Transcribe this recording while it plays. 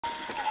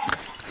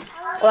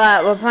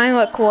Right, we're playing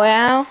with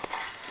Royale.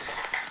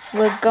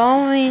 We're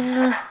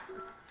going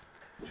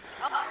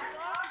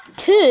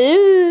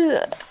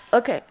to...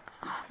 Okay,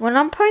 when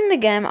I'm playing the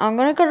game, I'm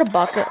gonna go to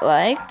Bucket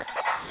Lake,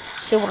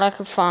 see what I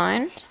can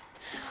find.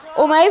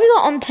 Or maybe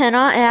the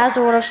antenna, it has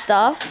a lot of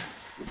stuff.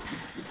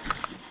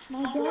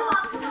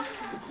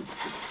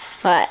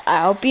 Right,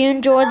 I hope you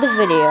enjoyed the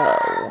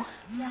video.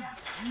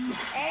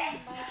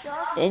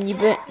 And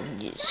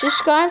you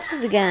subscribe to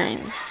the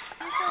game.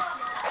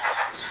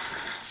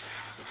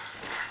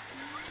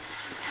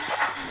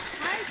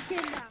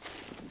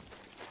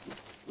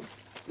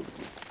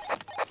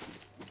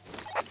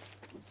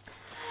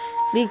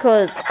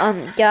 Because,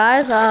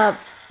 guys,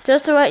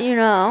 just to let you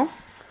know,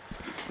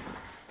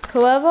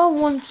 whoever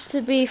wants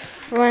to be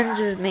friends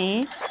with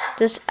me,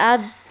 just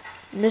add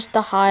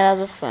Mr. Hyde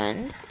as a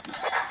friend.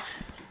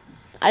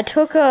 I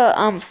took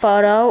a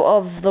photo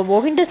of the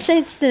Walking Dead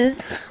Saints.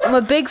 I'm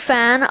a big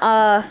fan.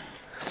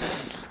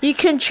 You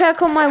can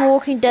check on my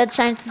Walking Dead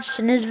Saints and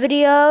Sinners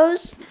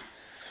videos.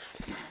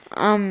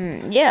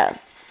 Yeah,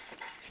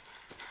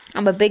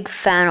 I'm a big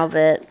fan of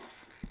it.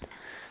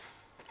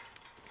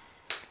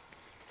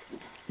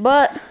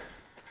 But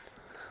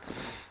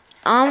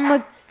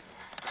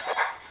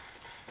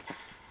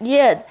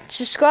yeah,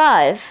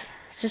 subscribe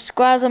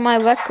to my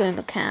Rec Room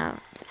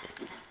account.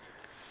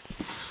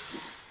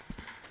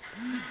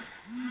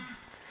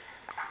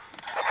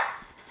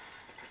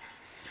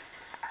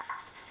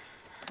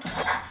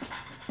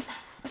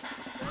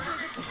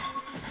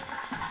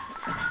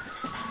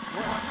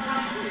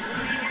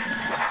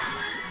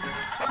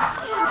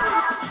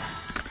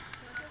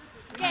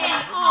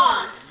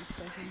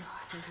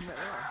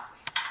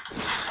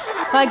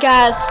 Hi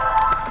guys,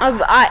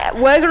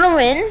 we're gonna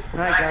win.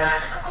 Right guys.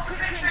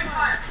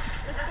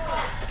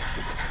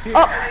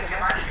 Oh,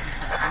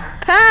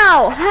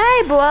 pal,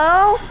 hey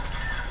bro.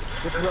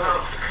 Good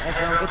luck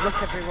everyone, good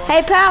luck everyone.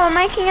 Hey pal, I'm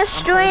making a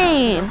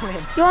stream.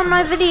 You're on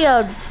my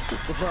video.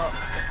 Good luck.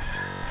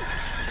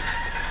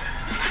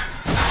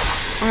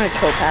 I'm gonna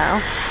kill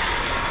pal.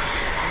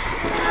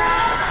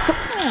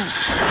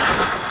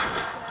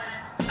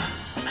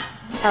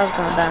 Pal's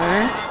gonna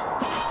die.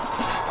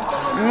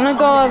 I'm gonna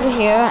go over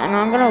here and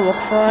I'm gonna look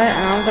for it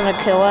and I'm gonna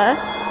kill her.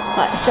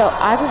 Right, so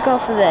I could go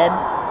for their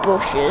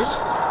bushes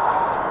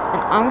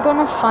and I'm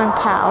gonna find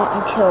Pal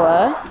and kill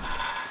her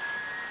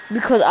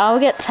because I'll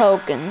get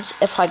tokens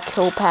if I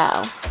kill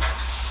Pal.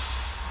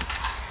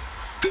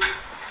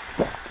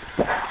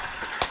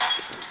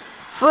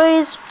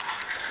 Freeze.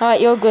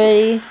 Alright, you're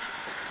goody.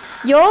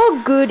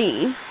 You're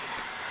goody.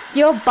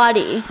 You're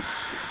buddy.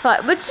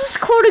 Right, which is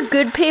called a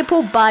good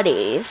people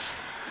buddies.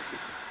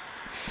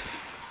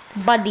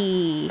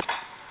 Buddy.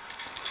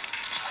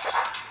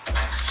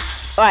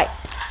 Right.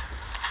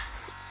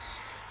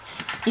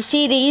 You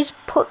see these?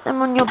 Put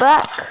them on your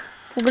back.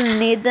 We're gonna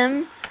need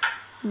them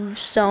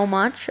so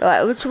much.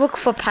 Alright, let's look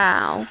for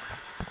Pal.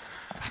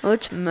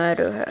 Let's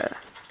murder her.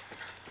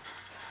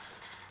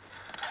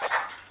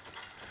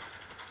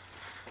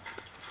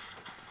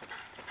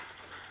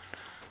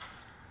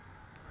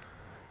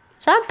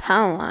 Is that a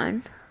Pal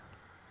line?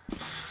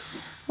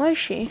 Where is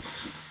she?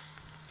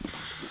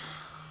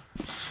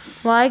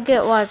 Well, I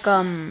get like,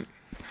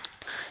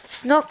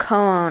 it's not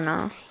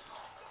Corona.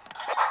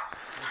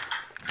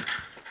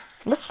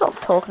 Let's stop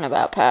talking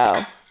about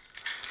Pal.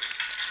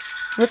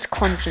 Let's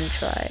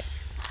concentrate.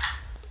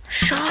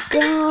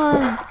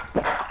 Shotgun!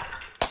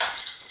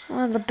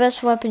 Oh, the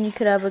best weapon you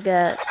could ever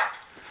get.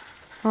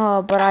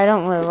 Oh, but I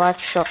don't really like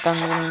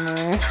shotguns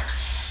anymore.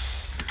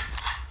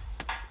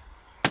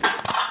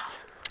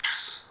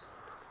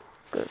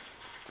 Good.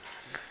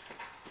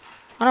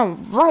 I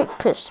don't like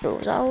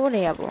pistols. I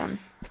already have one.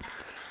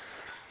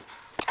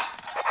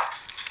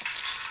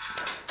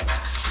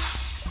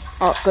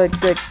 Oh, good,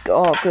 good.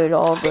 Oh, good,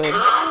 oh, good.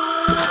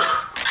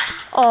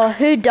 Oh,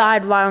 who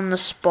died right on the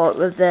spot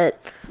with it?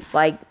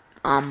 Like,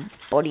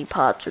 body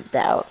parts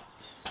without.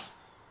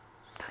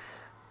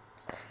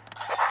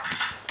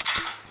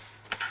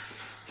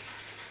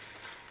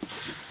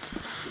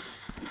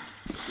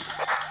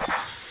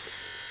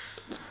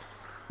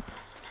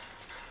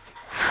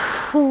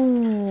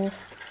 Ooh.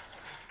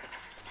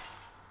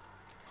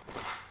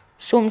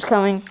 Storm's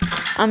coming.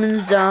 I'm in the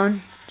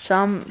zone, so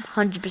I'm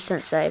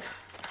 100% safe.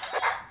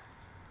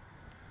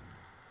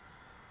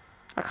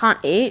 I can't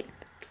eat?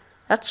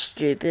 That's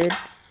stupid.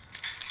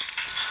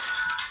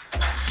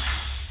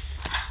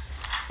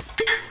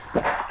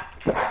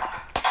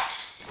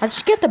 I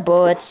just get the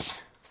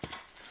bullets.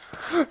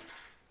 Oh,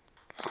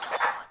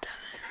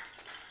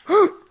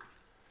 damn it.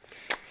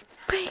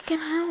 Bacon,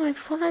 hell, I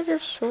thought I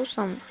just saw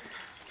some.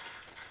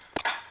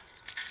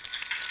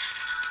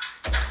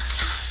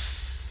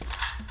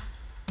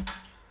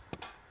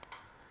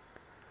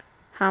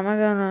 How am I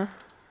gonna...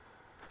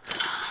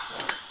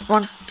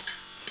 One.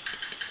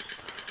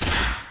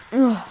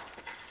 Ugh.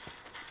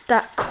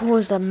 That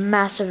caused a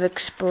massive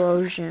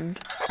explosion.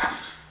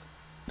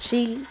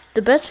 See,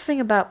 the best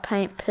thing about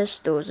paint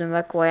pistols in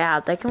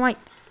Royale, they can like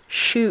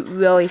shoot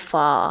really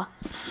far.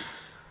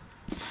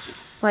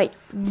 Wait,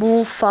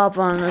 more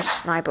farther on the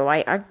sniper.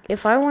 Wait,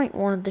 if I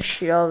wanted to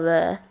shoot over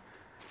there,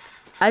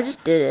 I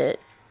just did it.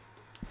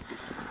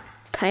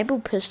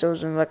 Paintball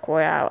pistols and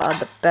Royale are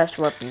the best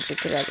weapons you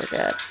could ever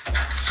get.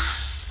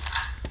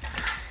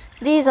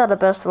 These are the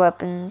best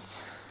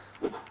weapons.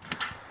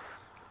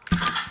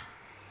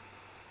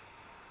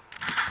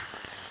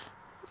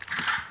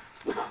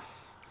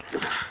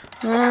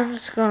 I'm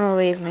just gonna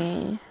leave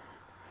me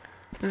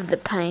with the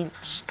paint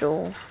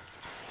store.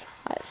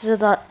 Right, so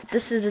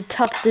this is a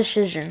tough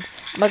decision.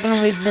 Am I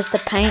gonna leave Mr.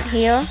 Paint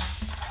here?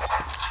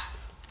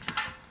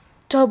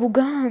 Double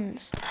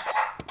guns.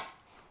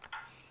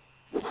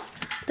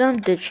 Then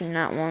I'm ditching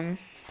that one.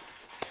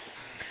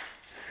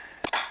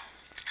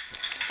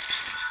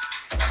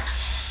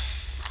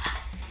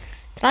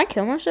 Can I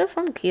kill myself?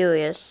 I'm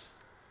curious.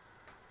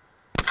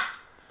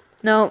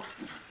 No,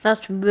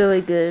 that's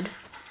really good.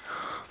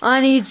 I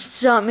need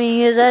something.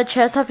 Is there a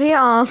chest up here?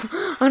 I'm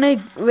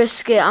gonna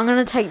risk it. I'm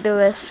gonna take the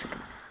risk.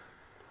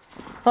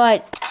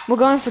 Alright, we're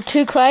going for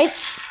 2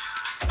 crates.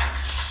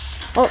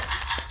 Oh,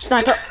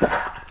 sniper.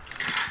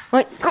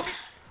 Right, go.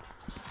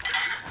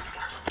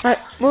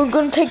 Alright, we're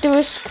gonna take the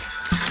risk.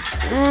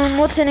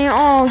 What's in here?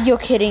 Oh, you're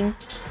kidding.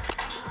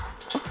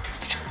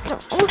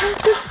 Oh,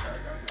 there's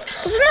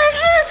an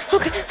accident.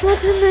 Okay,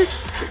 what's in there?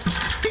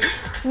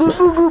 Goop,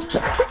 goop, goop.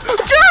 Jump!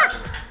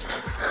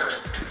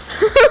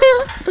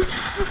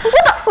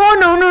 What the? Oh,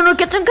 no,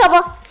 get some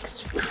cover.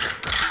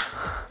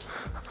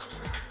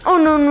 Oh,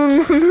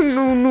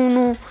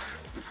 no.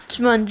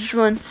 Just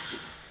run.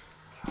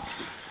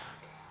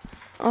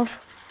 Oh,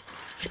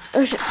 shit.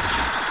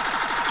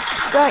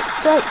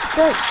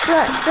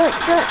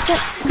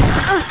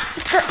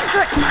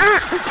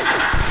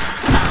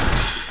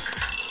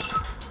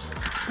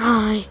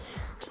 Die.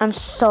 I'm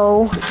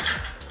so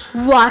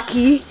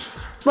lucky.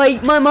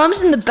 Like, my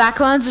mom's in the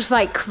background just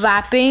like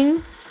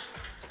clapping.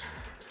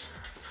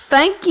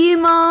 Thank you,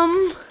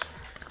 Mom.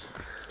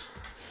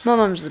 My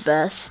mom's the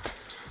best.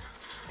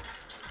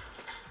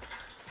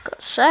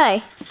 Gotta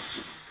say,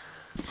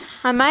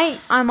 I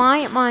might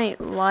my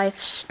live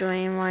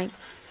stream, like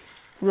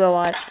real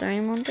live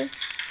stream one day.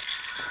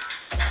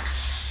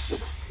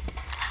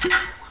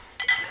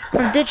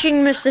 I'm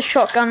ditching Mr.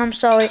 Shotgun. I'm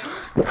sorry.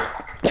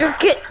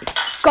 Drink it,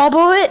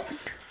 gobble it.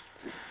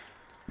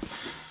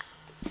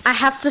 I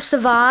have to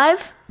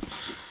survive.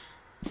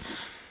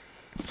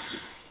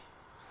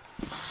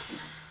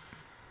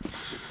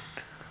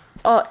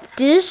 Oh,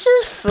 this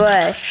is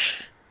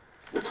fresh.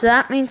 So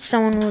that means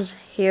someone was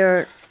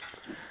here.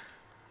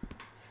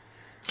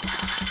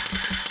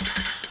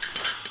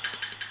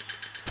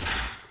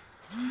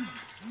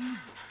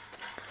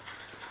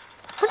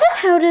 What the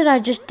hell did I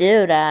just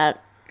do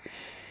that?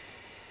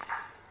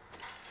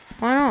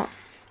 Why not?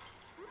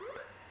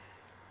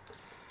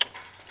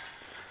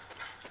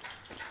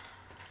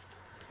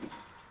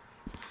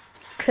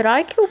 Could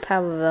I kill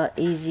Power with an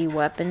easy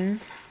weapon?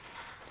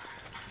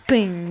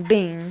 Bing,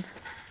 bing.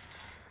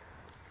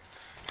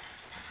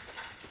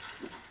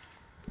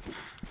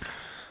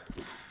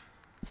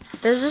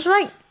 There's this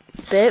like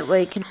bit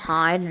where you can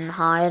hide and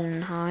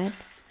hide.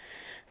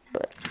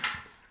 But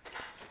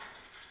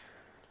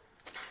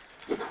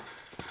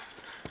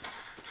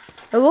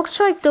it looks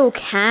like they were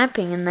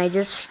camping and they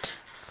just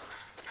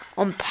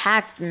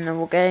unpacked and they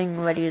were getting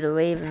ready to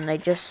leave and they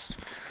just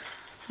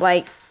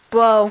like,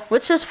 bro,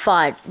 let's just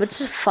fight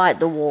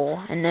the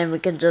war and then we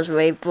can just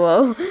leave,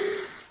 bro.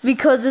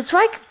 Because it's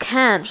like a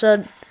camp,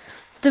 so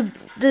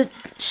the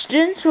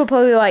students were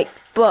probably like,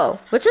 bro,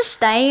 let's just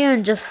stay here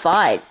and just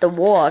fight the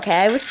war,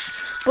 okay?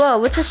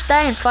 Let's just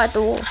stay and fight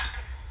the war.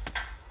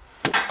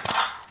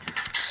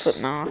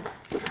 Footmark.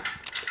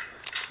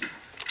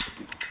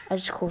 I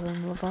just call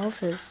them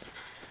revolvers.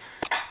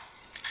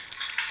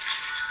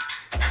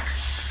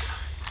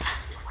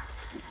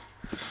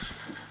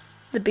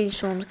 The bee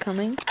swarm's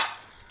coming.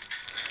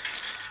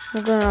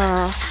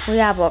 We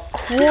have a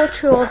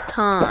quarter of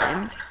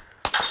time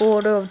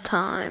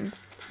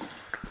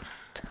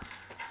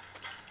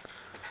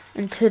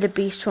until the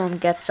bee swarm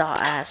gets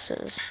our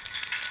asses.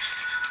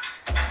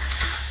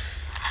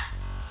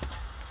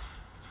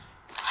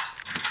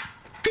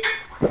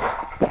 Oh,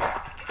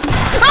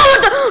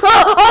 what the?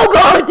 Oh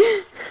God!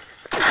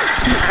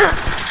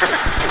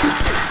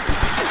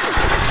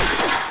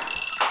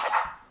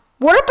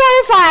 What about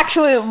if I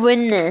actually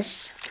win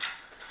this?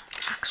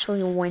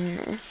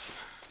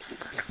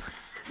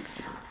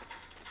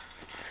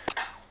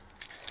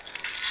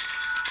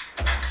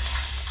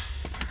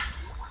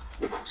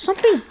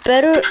 Something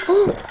better.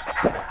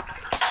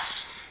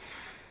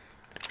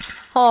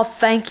 Oh,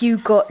 thank you,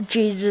 God,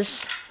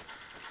 Jesus.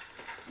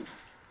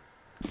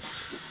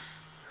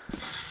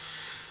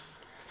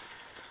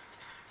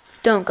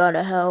 Don't go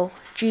to hell.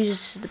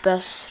 Jesus is the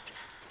best.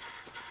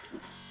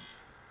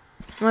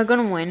 Am I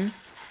gonna win?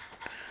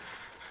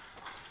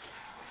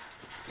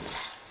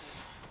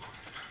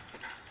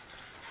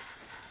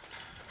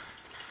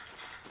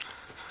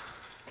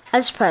 I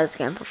just play this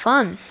game for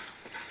fun.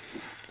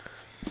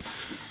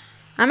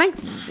 I make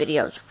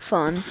videos for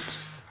fun.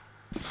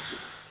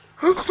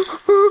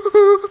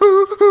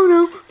 Oh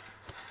no.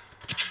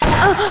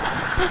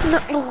 No.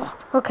 Oh,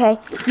 okay.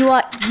 You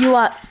are.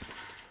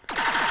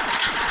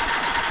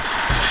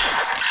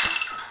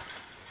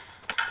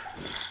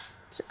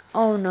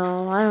 Oh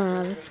no, I don't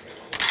know.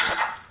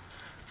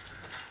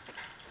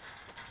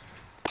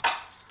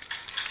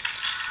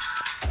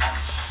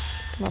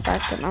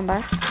 Get my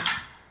back.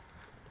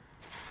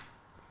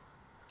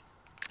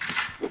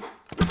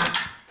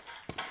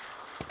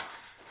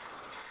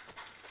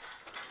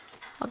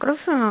 I got a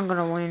feeling I'm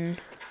gonna win.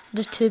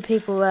 There's 2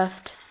 people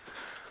left.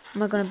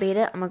 Am I gonna beat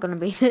it? Am I gonna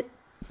beat it?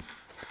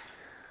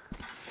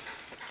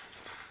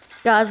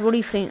 Guys, what do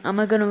you think? Am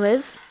I gonna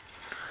live?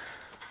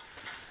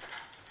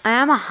 I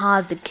am a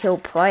hard to kill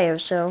player,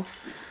 so.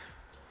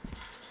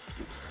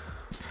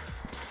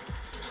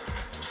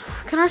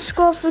 Can I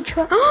score for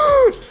try?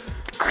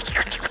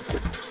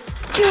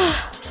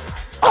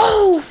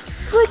 Oh,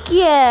 frick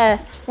yeah!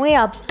 We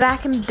are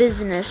back in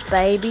business,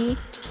 baby.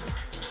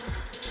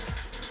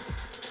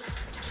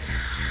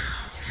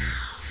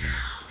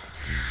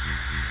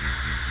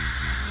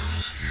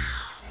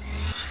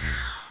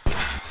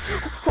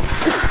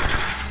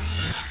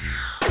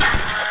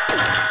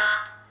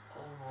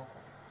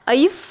 Are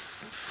you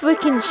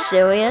freaking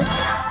serious?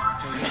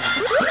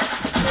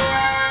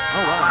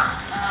 Oh wow.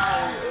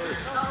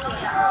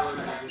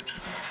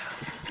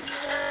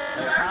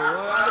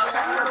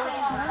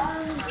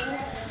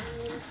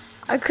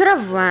 I could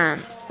have ran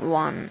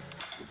one.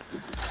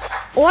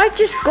 All I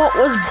just got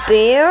was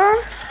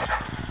beer.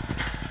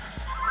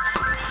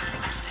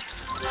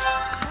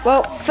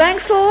 Well,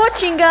 thanks for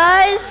watching,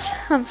 guys.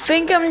 I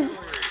think I'm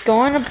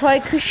going to play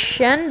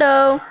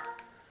Crescendo.